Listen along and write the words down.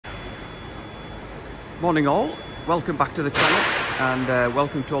Morning all, welcome back to the channel and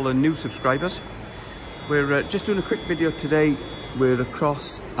welcome to all the new subscribers. We're just doing a quick video today. We're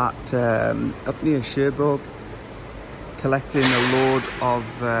across at up near Cherbourg collecting a load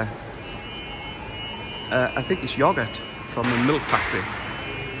of I think it's yoghurt from a milk factory,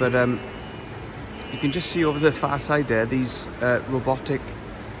 but you can just see over the far side there these robotic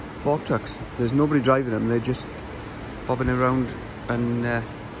fork trucks. There's nobody driving them, they're just bobbing around and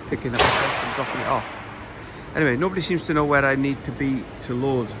picking up stuff and dropping it off. Anyway, nobody seems to know where I need to be to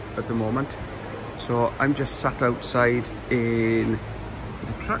load at the moment, so I'm just sat outside in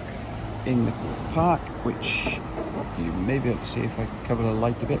the truck in the park, which you may be able to see if I cover the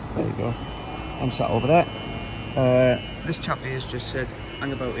light a bit. There you go, I'm sat over there. This chap here has just said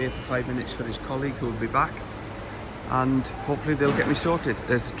hang about here for 5 minutes for his colleague who will be back, and hopefully they'll get me sorted.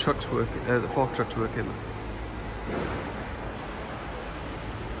 There's the trucks working, the fork trucks working.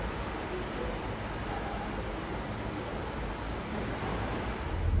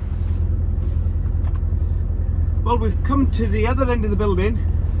 Well, we've come to the other end of the building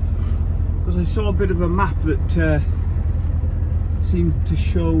because I saw a bit of a map that seemed to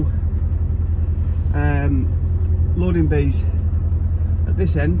show loading bays at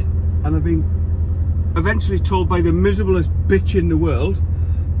this end, and I've been eventually told by the miserablest bitch in the world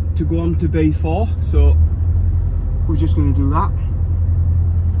to go on to bay 4, so we're just going to do that.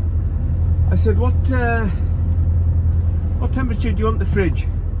 I said, what temperature do you want the fridge?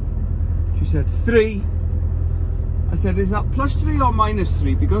 She said 3. I said, is that +3 or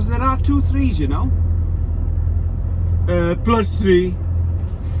 -3? Because there are 2 3s, you know. +3.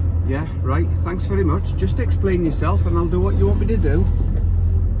 Yeah, right, thanks very much. Just explain yourself and I'll do what you want me to do.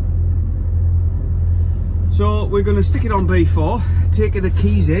 So we're going to stick it on bay 4, take the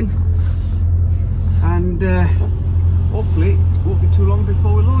keys in, and hopefully it won't be too long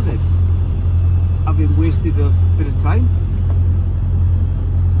before we're loaded. Having wasted a bit of time.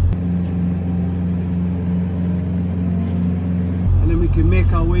 We can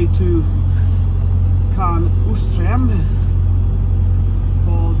make our way to Caen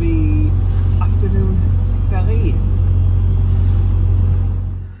for the afternoon ferry.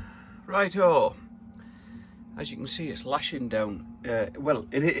 Righto, as you can see, it's lashing down. Well,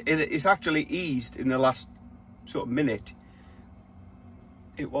 it's actually eased in the last sort of minute.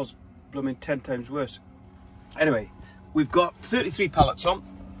 It was blooming 10 times worse. Anyway, we've got 33 pallets on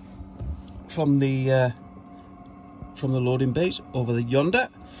from the loading bays over yonder.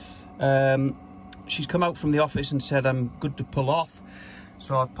 She's come out from the office and said I'm good to pull off,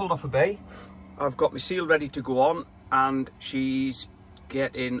 so I've pulled off a bay. I've got my seal ready to go on, and she's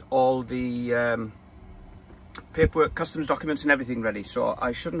getting all the paperwork, customs documents and everything ready, so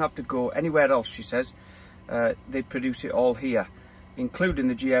I shouldn't have to go anywhere else. She says they produce it all here, including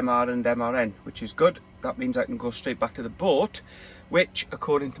the GMR and MRN, which is good. That means I can go straight back to the boat, which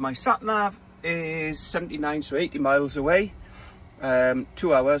according to my sat nav is 79, so 80 miles away. 2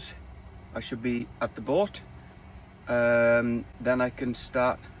 hours I should be at the boat. Then I can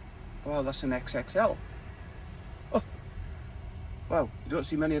start. Oh, that's an XXL. Oh wow, you don't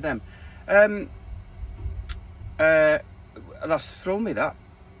see many of them. That's thrown me, that.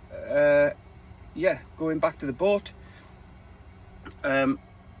 Yeah, going back to the boat, and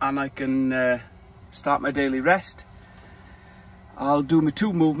I can start my daily rest. I'll do my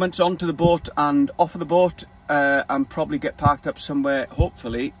 2 movements onto the boat and off of the boat, and probably get parked up somewhere,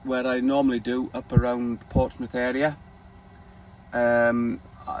 hopefully where I normally do, up around Portsmouth area.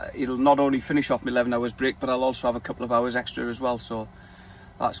 It'll not only finish off my 11 hours break, but I'll also have a couple of hours extra as well, so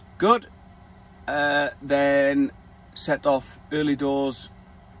that's good. Then set off early doors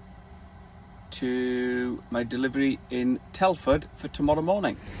to my delivery in Telford for tomorrow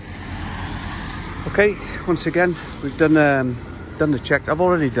morning. Okay, once again we've done the checks. I've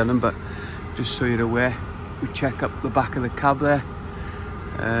already done them, but just so you're aware, we check up the back of the cab there,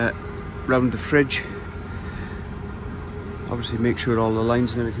 round the fridge, obviously make sure all the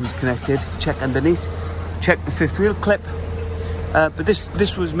lines and everything's connected, check underneath, check the 5th wheel clip, but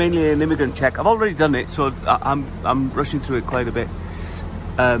this was mainly an immigrant check. I've already done it, so I'm rushing through it quite a bit.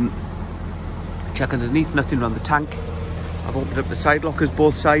 Check underneath, nothing around the tank. I've opened up the side lockers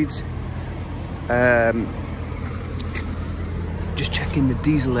both sides. Just checking the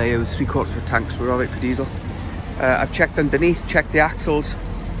diesel there with 3/4 of a tank, so we're alright for diesel. I've checked underneath, checked the axles.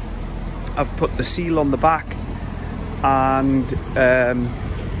 I've put the seal on the back and a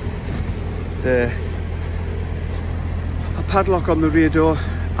padlock on the rear door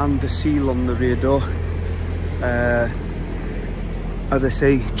and the seal on the rear door. As I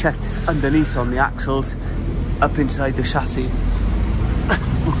say, checked underneath on the axles, up inside the chassis.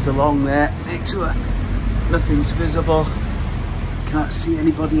 Looked along there, make sure nothing's visible, can't see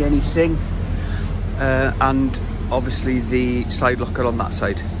anybody, anything, and obviously the side locker on that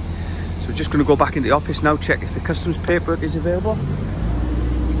side. So we're just going to go back into the office now, check if the customs paperwork is available,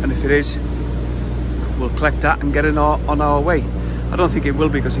 and if it is, we'll collect that and get it on our way. I don't think it will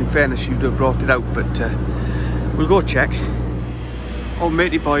be, because in fairness you'd have brought it out, but we'll go check. Old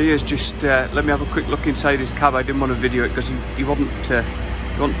matey boy here has just let me have a quick look inside his cab. I didn't want to video it because he wasn't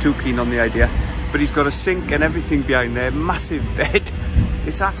too keen on the idea, but he's got a sink and everything behind there, massive bed.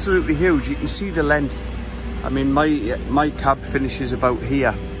 It's absolutely huge. You can see the length. I mean, my cab finishes about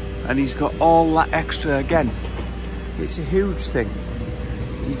here, and he's got all that extra again. It's a huge thing.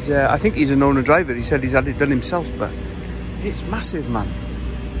 I think he's an owner driver. He said he's had it done himself, but it's massive, man.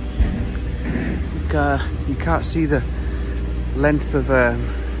 You can't see the length of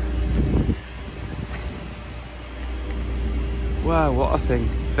wow, what a thing.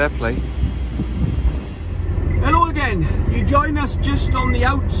 Fair play. Hello again. You join us just on the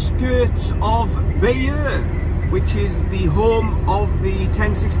outskirts of Bayeux, which is the home of the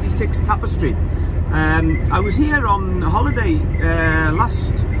 1066 tapestry. I was here on holiday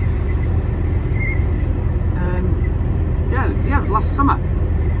last it was last summer.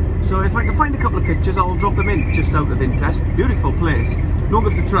 So if I can find a couple of pictures, I'll drop them in just out of interest. Beautiful place, no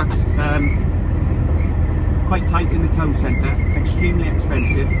good for trucks, quite tight in the town centre, extremely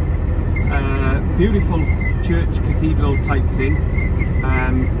expensive, beautiful church, cathedral type thing.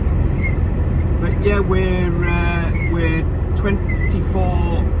 But yeah, we're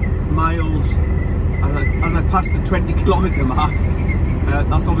 24 miles, as I pass the 20-kilometre mark,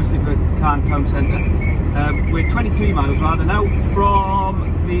 that's obviously for Caen town centre. We're 23 miles rather now from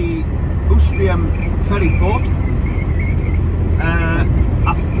the Ouistreham ferry port,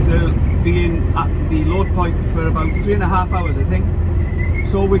 after being at the load point for about 3.5 hours, I think.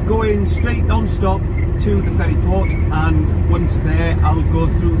 So we're going straight non-stop to the ferry port, and once there I'll go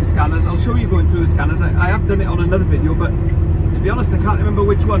through the scanners. I'll show you going through the scanners. I have done it on another video, but to be honest I can't remember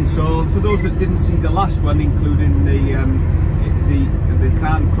which one. So for those that didn't see the last one, including the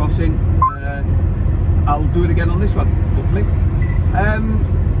Caen crossing, I'll do it again on this one, hopefully.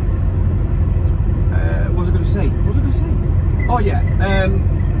 What was I going to say? Oh yeah,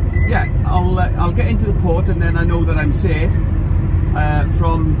 yeah. I'll get into the port, and then I know that I'm safe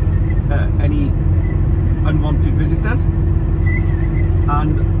from any unwanted visitors,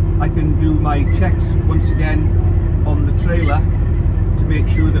 and I can do my checks once again on the trailer to make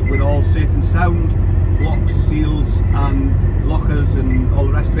sure that we're all safe and sound, locks, seals, and lockers, and all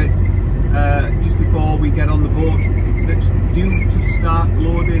the rest of it. Just before we get on the boat that's due to start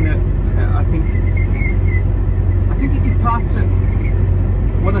loading at I think it departs at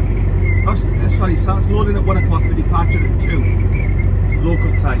starts loading at 1 o'clock for departure at 2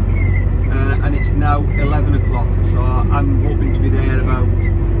 local time, and it's now 11 o'clock, so I'm hoping to be there about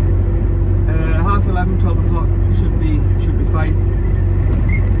half 11, 12 o'clock. Should be fine.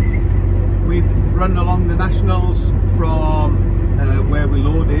 We've run along the nationals from where we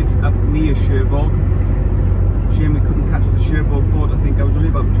loaded up near Cherbourg. Shame we couldn't catch the Cherbourg boat. I think I was only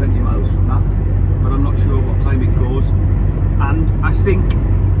about 20 miles from that, but I'm not sure what time it goes. And I think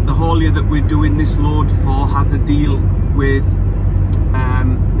the haulier that we're doing this load for has a deal with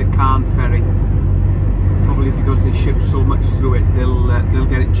the Caen ferry, probably because they ship so much through it. They'll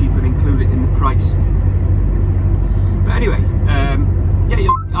get it cheap and include it in the price. But anyway, yeah,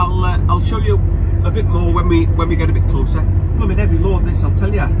 I'll show you a bit more when we get a bit closer. Blooming heavy load this, I'll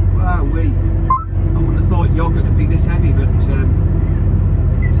tell you. Wow, I wouldn't have thought yoghurt would be this heavy, but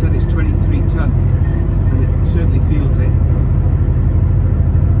it said it's 23 ton, and it certainly feels it.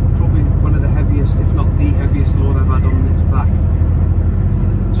 Probably one of the heaviest, if not the heaviest load I've had on its back.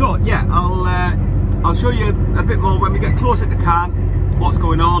 So yeah, I'll show you a bit more when we get closer to Caen, what's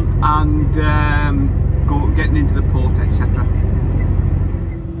going on, and getting into the port, etc.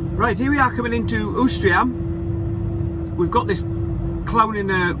 Right, here we are coming into Ouistreham. We've got this clown in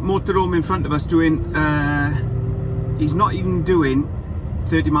a motorhome in front of us doing, he's not even doing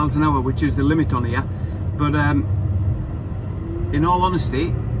 30 miles an hour, which is the limit on here. But in all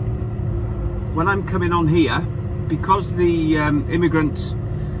honesty, when I'm coming on here, because the immigrants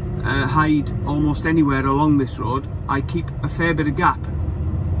hide almost anywhere along this road, I keep a fair bit of gap,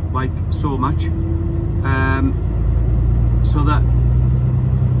 like so much, so that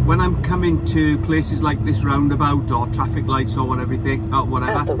when I'm coming to places like this roundabout or traffic lights or whatever,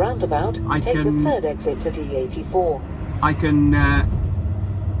 at the roundabout, take the third exit to D84. I can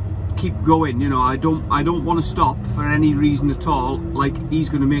keep going. You know, I don't want to stop for any reason at all. Like he's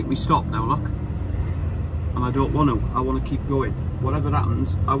going to make me stop now. Look, and I don't want to. I want to keep going. whatever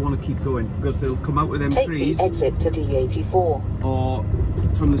happens, I want to keep going, because they'll come out with them Take trees the exit to D84. or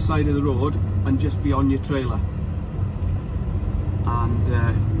from the side of the road and just be on your trailer,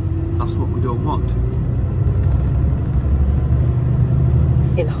 and that's what we don't want.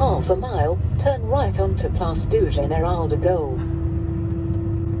 In half a mile, turn right onto Place du Général de Gaulle.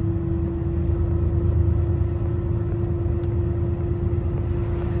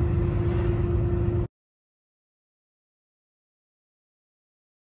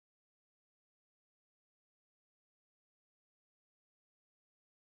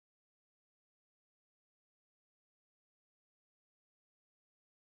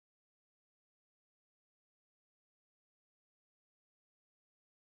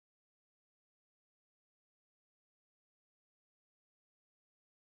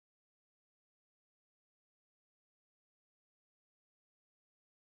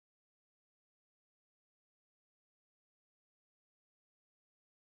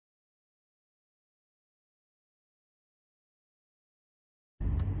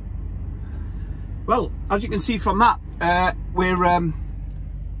 Well, as you can see from that, we're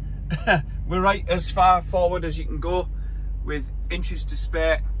we're right as far forward as you can go, with inches to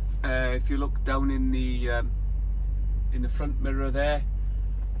spare. If you look down in the front mirror there,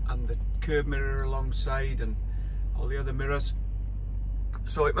 and the curb mirror alongside, and all the other mirrors,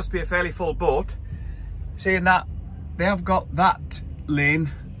 so it must be a fairly full boat. Saying that, they have got that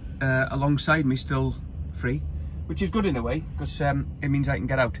lane alongside me still free, which is good in a way, because it means I can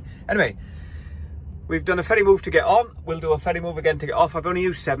get out. Anyway, we've done a ferry move to get on. We'll do a ferry move again to get off. I've only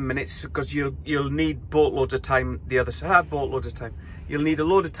used 7 minutes, because you'll need boatloads of time the other side. Boatloads of time. You'll need a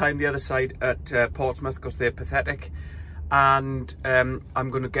load of time the other side at Portsmouth, because they're pathetic. And I'm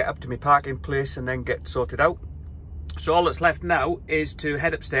going to get up to my parking place and then get sorted out. So all that's left now is to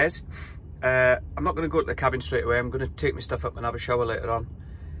head upstairs. I'm not going to go to the cabin straight away. I'm going to take my stuff up and have a shower later on.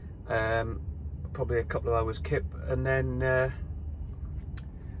 Probably a couple of hours kip, and then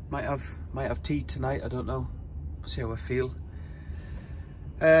might have tea tonight. I don't know. I'll see how I feel.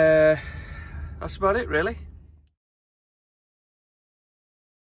 That's about it, really.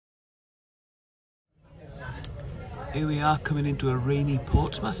 Here we are, coming into a rainy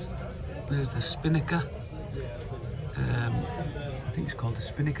Portsmouth. There's the Spinnaker. I think it's called the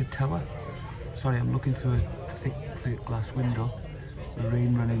Spinnaker Tower. Sorry, I'm looking through a thick plate glass window. The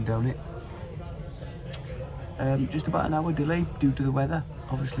rain running down it. Just about an hour delay due to the weather.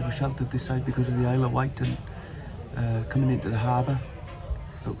 Obviously we're sheltered this side because of the Isle of Wight and coming into the harbour.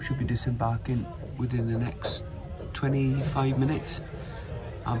 But we should be disembarking within the next 25 minutes.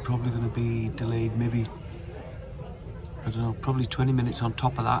 I'm probably going to be delayed maybe, I don't know, probably 20 minutes on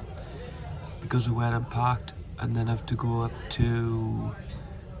top of that because of where I'm parked, and then I have to go up to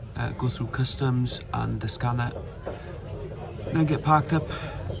go through customs and the scanner, then get parked up.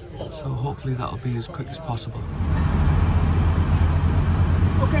 So hopefully that'll be as quick as possible.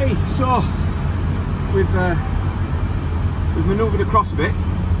 Okay, so we've manoeuvred across a bit.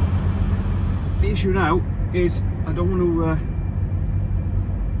 The issue now is I don't want to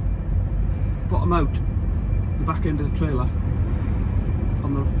bottom out the back end of the trailer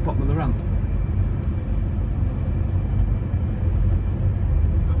on the bottom of the ramp.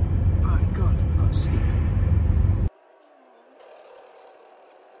 But, my God, that's steep.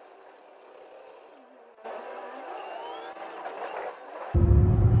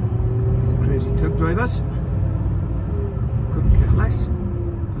 Crazy truck drivers, couldn't care less. I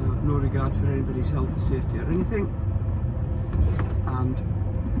have no regard for anybody's health and safety or anything. And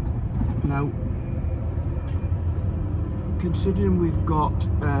now, considering we've got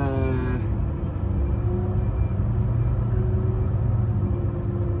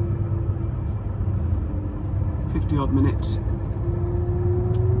 50 odd minutes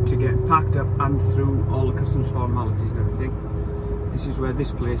to get packed up and through all the customs formalities and everything, this is where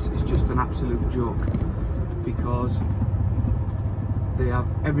this place is just an absolute joke, because they have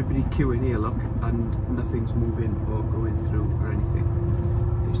everybody queuing here, look, and nothing's moving or going through or anything.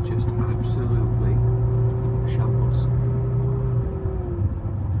 It's just absolutely shambles.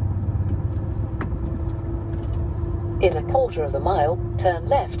 In a quarter of a mile, turn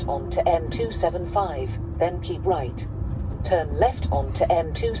left onto M275, then keep right. Turn left onto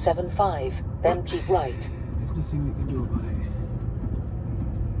M275, then keep right. There's nothing we can do about it.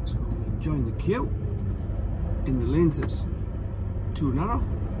 So we'll join the queue in the lanes that's too narrow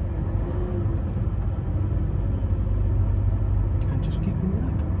and just keep moving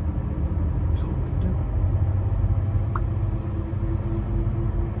up. That's all we can do.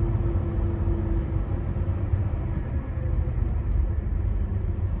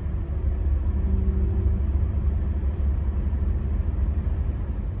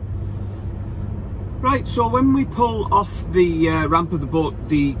 Right, so when we pull off the ramp of the boat,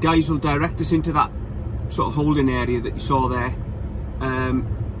 the guys will direct us into that sort of holding area that you saw there.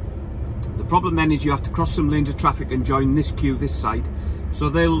 The problem then is you have to cross some lanes of traffic and join this queue this side. So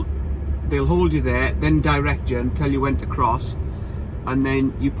they'll hold you there, then direct you and tell you when to cross, and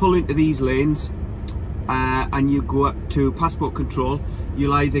then you pull into these lanes and you go up to passport control.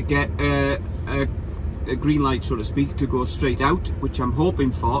 You'll either get a green light, so to speak, to go straight out, which I'm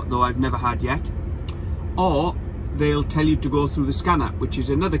hoping for, though I've never had yet, or they'll tell you to go through the scanner, which is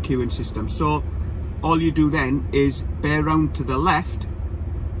another queuing system. So all you do then is bear round to the left,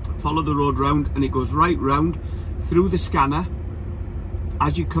 follow the road round, and it goes right round through the scanner.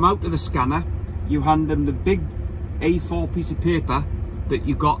 As you come out of the scanner, you hand them the big A4 piece of paper that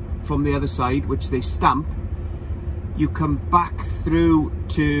you got from the other side, which they stamp. You come back through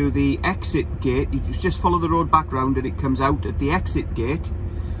to the exit gate. You just follow the road back round and it comes out at the exit gate.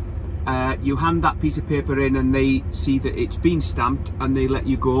 You hand that piece of paper in and they see that it's been stamped and they let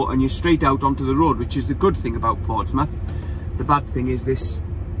you go, and you're straight out onto the road, which is the good thing about Portsmouth. The bad thing is this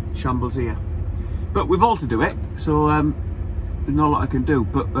shambles here. But we've all to do it, so there's not a lot I can do.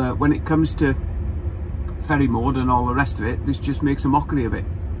 But when it comes to ferry mode and all the rest of it, this just makes a mockery of it.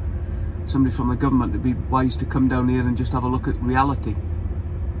 Somebody from the government would be wise to come down here and just have a look at reality.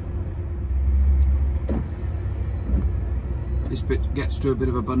 This bit gets to a bit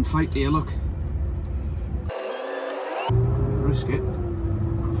of a bun fight here, look. Risk it.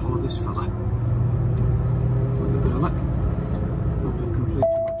 I'll follow this fella. With a bit of luck. Not going to complain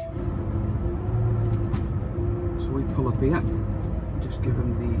too much. So we pull up here, just give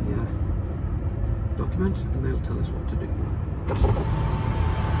them the documents and they'll tell us what to do.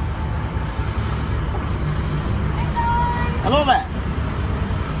 Hello there.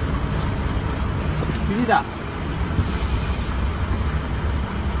 You need that?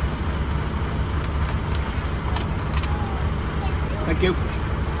 Thank you.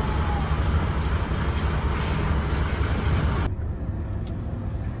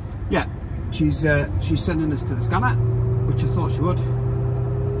 Yeah, she's sending us to the scanner, which I thought she would.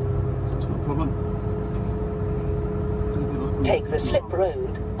 That's no problem. Take the slip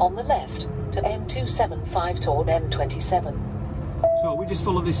road on the left to M275 toward M27. So we just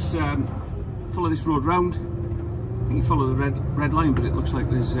follow this road round. I think you follow the red line, but it looks like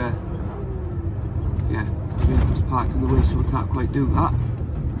there's yeah, the vehicle's parked in the way, so we can't quite do that.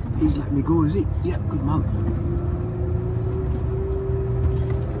 He's letting me go, is he? Yeah, good man.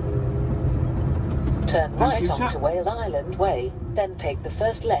 Turn right onto Whale Island Way, then take the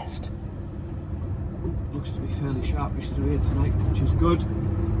first left. Looks to be fairly sharpish through here tonight, which is good.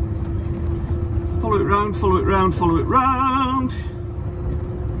 Follow it round, follow it round, follow it round.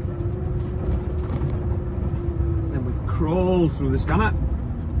 Then we crawl through the scanner.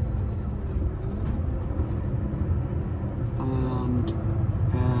 And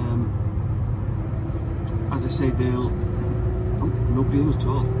as I say, they'll... Oh, nobody in at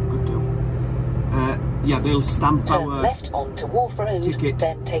all. Good deal. Yeah, they'll stamp Turn our left onto Wharf Road, ticket,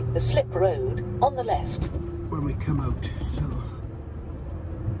 then take the slip road on the left. when we come out. So